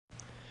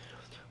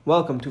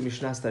Welcome to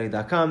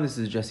MishnahStudy.com. This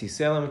is Jesse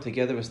Salem.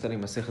 Together we're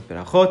studying Masechet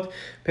Berachot,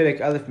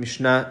 Perek Aleph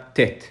Mishnah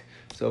Tet.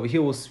 So over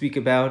here we'll speak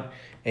about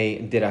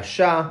a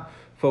derasha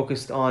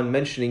focused on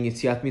mentioning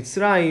Yetziat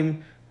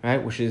Mitzrayim, right,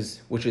 which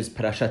is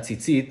Parashat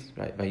Tzitzit,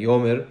 right,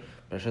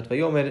 Parashat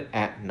Vayomer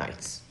at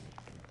nights.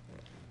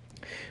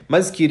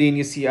 Mazkirin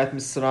Yetziat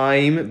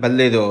Mitzrayim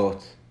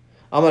Baledot.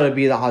 Amar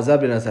Rabbi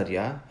Elazar ben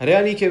Azariah, הרי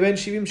אני כבן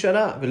 70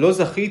 שנה, ולא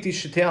זכיתי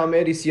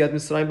שתיאמר יציאת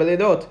מצרים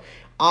בלידות.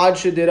 עד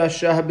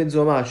שדרשה בן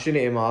זומא,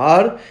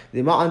 שנאמר,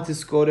 למען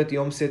תזכור את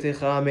יום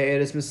צאתך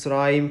מארץ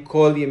מצרים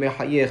כל ימי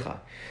חייך.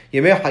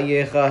 ימי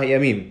חייך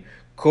הימים,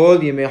 כל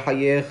ימי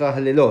חייך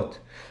הלילות.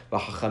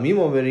 והחכמים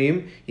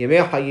אומרים,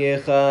 ימי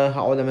חייך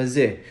העולם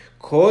הזה.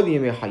 כל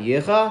ימי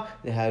חייך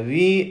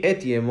להביא את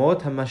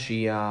ימות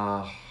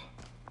המשיח.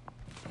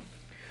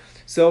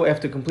 So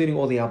after completing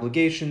all the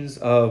obligations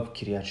of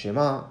Kiryat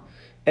Shema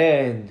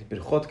and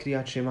Birchot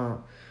Kiryat Shema,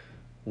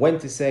 when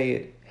to say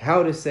it,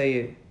 how to say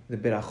it, the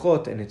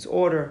Berachot and its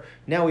order,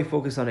 now we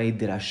focus on a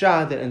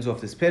Dirasha that ends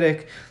off this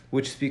Perek,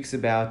 which speaks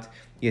about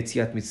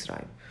Yetziat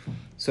Mitzrayim.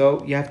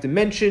 So you have to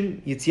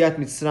mention Yetziat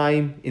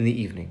Mitzrayim in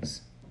the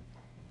evenings.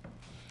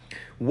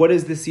 What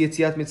is this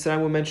Yetziat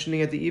Mitzrayim we're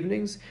mentioning at the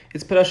evenings?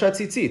 It's Parashat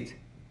Tzitzit.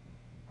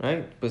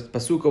 Right? But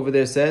Pasuk over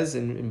there says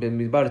in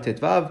Midbar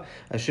Tetvav,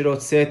 Asher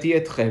hotzeti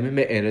etchem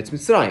me'eretz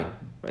Mitzrayim.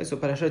 Right? So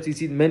Parashat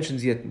Tzitzit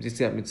mentions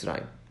Yetziat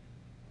Mitzrayim.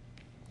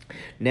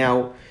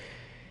 Now,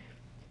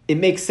 it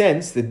makes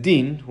sense, the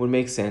din would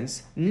make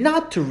sense,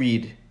 not to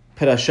read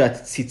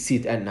Parashat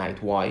Tzitzit at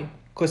night. Why?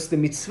 Because the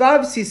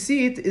mitzvah of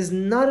Tzitzit is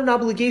not an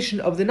obligation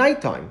of the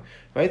nighttime.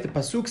 Right? The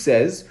Pasuk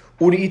says,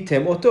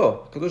 Uri'item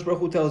oto. Kadosh Baruch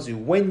Hu tells you,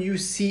 when you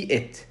see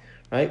it,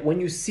 right?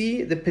 When you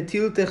see the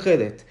Petil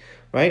Techelet,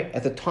 right?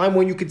 At the time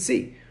when you could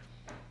see.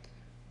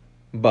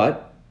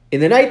 But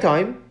in the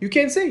nighttime, you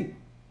can't see.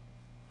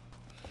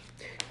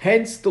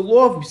 Hence, the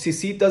law of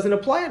tzitzit doesn't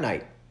apply at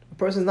night. A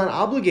person is not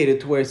obligated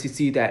to wear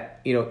tzitzit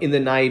in the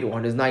night or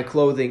on his night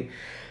clothing.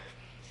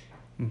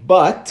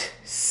 But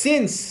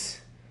since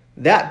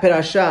that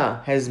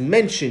parasha has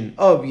mention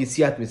of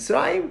Yetziat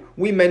Mitzrayim,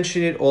 we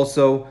mention it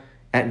also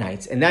at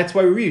nights. And that's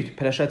why we read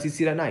Parashat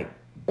Tzitzit at night.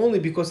 Only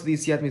because of the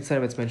Yetziat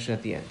Mitzrayim that's mentioned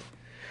at the end.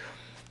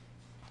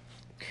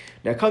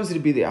 Now it comes to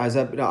Rabbi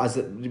Elazar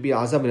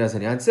ben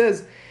Azariah and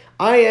says,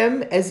 I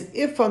am as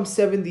if I'm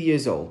 70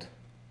 years old.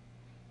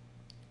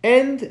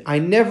 And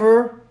I'm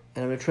going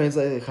to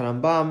translate the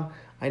Rambam,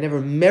 I never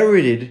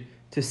merited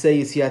to say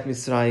Yetziat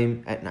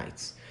Mitzrayim at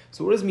nights.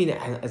 So what does it mean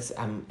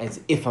as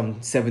if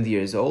I'm 70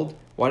 years old?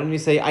 Why don't we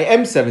say I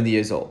am 70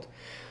 years old?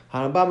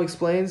 Rambam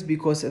explains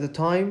because at the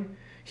time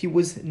he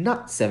was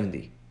not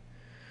 70.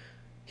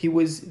 He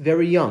was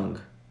very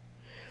young.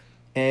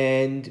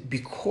 And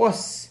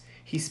because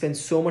he spent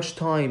so much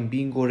time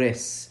being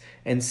gores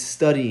and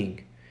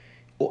studying,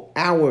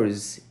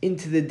 hours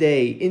into the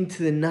day,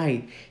 into the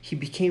night, he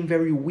became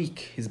very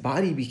weak. His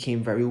body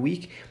became very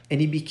weak,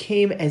 and he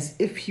became as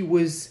if he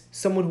was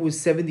someone who was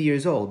 70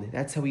 years old.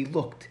 That's how he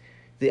looked.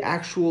 The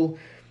actual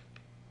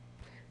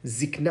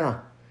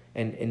zikna,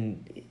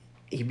 and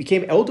he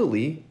became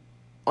elderly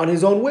on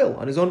his own will,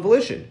 on his own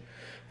volition.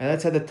 And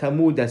that's how the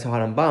Talmud, that's how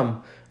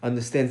Rambam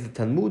understands the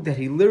Talmud, that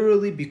he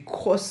literally,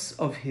 because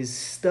of his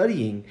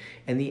studying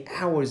and the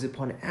hours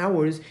upon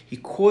hours, he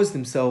caused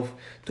himself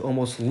to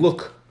almost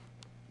look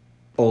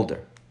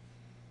older.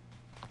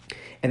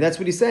 And that's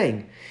what he's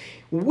saying.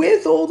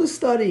 With all the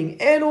studying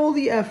and all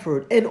the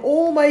effort and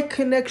all my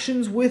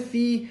connections with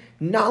the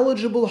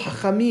knowledgeable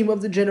Hachamim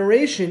of the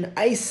generation,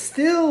 I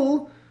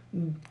still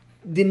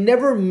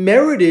never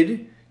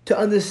merited to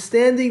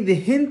understanding the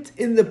hint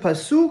in the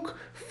Pasuk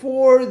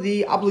for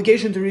the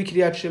obligation to read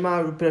Kiryat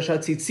Shema, Parashat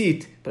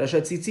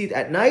Tzitzit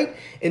at night,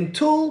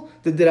 until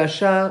the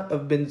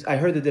Dirasha I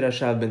heard the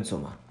Dirasha of Ben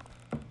Zoma.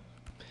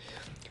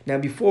 Now,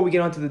 before we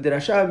get on to the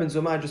Dirasha of Ben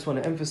Zoma, I just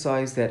want to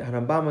emphasize that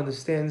Rambam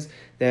understands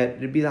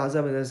that Rabbi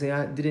Elazar ben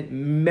Azariah didn't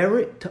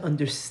merit to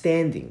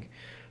understanding,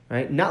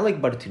 right? Not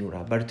like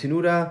Bartenura.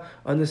 Bartenura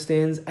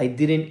understands I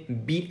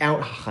didn't beat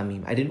out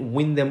Hachamim, I didn't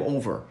win them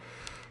over,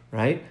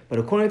 right? But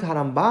according to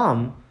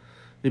Rambam,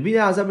 Rabbi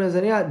Elazar ben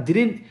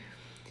Azariah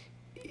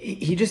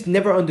he just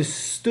never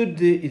understood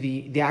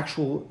the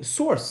actual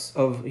source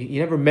he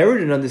never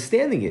merited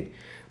understanding it.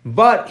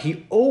 But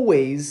he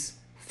always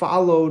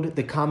followed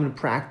the common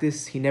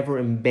practice. He never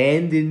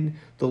abandoned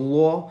the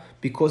law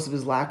because of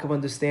his lack of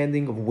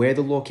understanding of where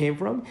the law came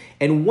from.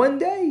 And one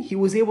day he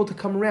was able to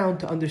come around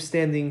to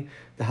understanding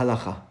the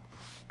halacha.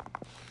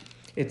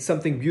 It's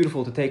something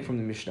beautiful to take from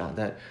the Mishnah,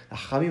 that the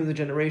Chachamim of the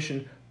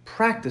generation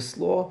practiced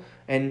law,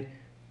 and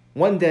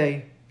one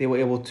day they were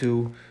able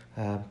to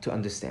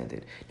understand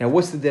it. Now,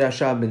 what's the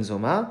Dirasha ben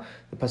Zoma?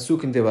 The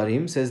Pasuk in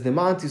Devarim says,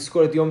 "Leman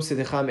tizkor et yom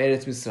tzedecham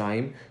eretz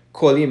Mitzrayim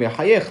kol yemei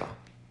hayecha."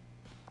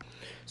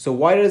 So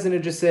why doesn't it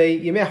just say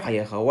yemei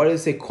hayecha? Why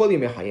does it say kol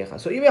yemei hayecha?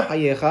 So yemei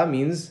hayecha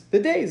means the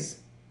days.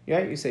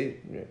 Right? You say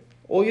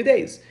all your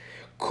days.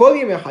 Kol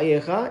yemei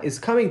hayecha is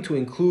coming to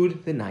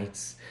include the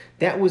nights.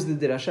 That was the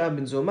Dirasha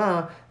ben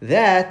Zoma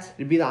that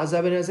Rabbi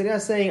Elazar ben Azariah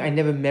is saying, I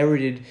never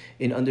merited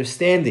in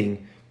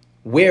understanding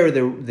where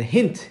the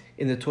hint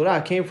in the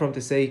Torah came from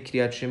to say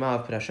Kriyat Shema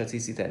of Parashat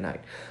Tzitzit at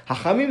night.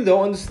 Hachamim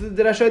though understood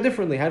the Drasha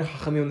differently. How did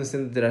Hachamim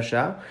understand the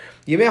Drasha?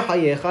 Yemei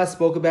Hayecha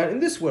spoke about in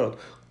this world.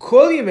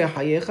 Kol Yemei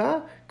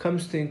Hayecha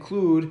comes to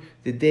include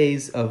the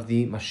days of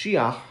the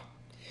Mashiach,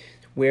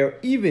 where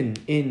even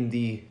in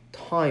the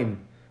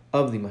time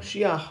of the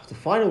Mashiach, the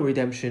final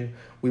redemption,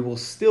 we will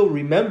still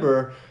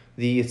remember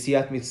the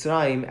Yetziat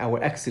Mitzrayim,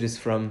 our exodus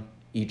from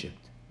Egypt.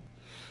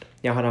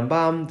 Now,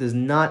 Harambam does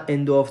not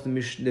end off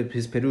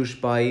his Perush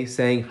by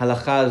saying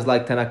halacha is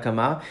like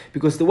Tanakama,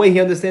 because the way he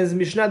understands the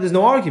Mishnah, there's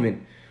no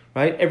argument,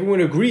 right? Everyone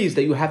agrees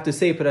that you have to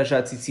say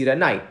Parashat Tzitzit at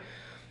night,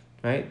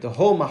 right? The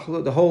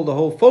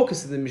whole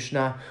focus of the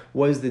Mishnah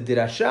was the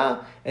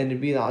Dirasha and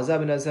Rabbi Elazar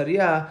ben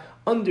Azariah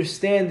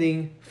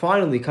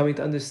finally coming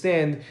to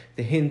understand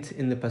the hint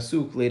in the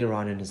pasuk later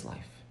on in his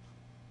life.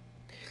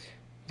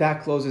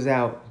 That closes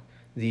out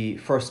the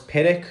first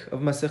perek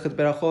of Masechet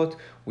Berachot.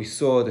 We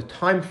saw the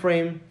time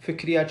frame for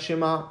Kriyat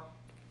Shema,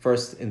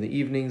 first in the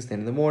evenings, then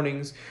in the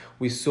mornings.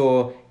 We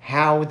saw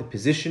how the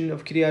position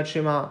of Kriyat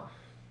Shema.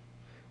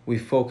 We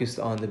focused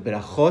on the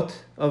Berachot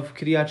of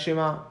Kriyat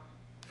Shema,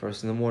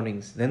 first in the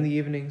mornings, then the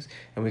evenings.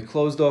 And we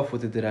closed off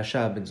with the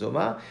Dirasha ben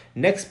Zoma.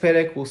 Next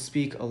perek will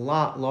speak a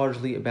lot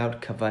largely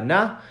about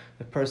Kavanah,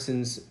 the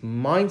person's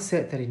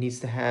mindset that he needs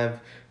to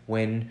have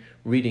when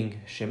reading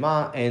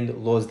Shema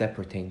and laws that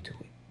pertain to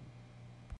it.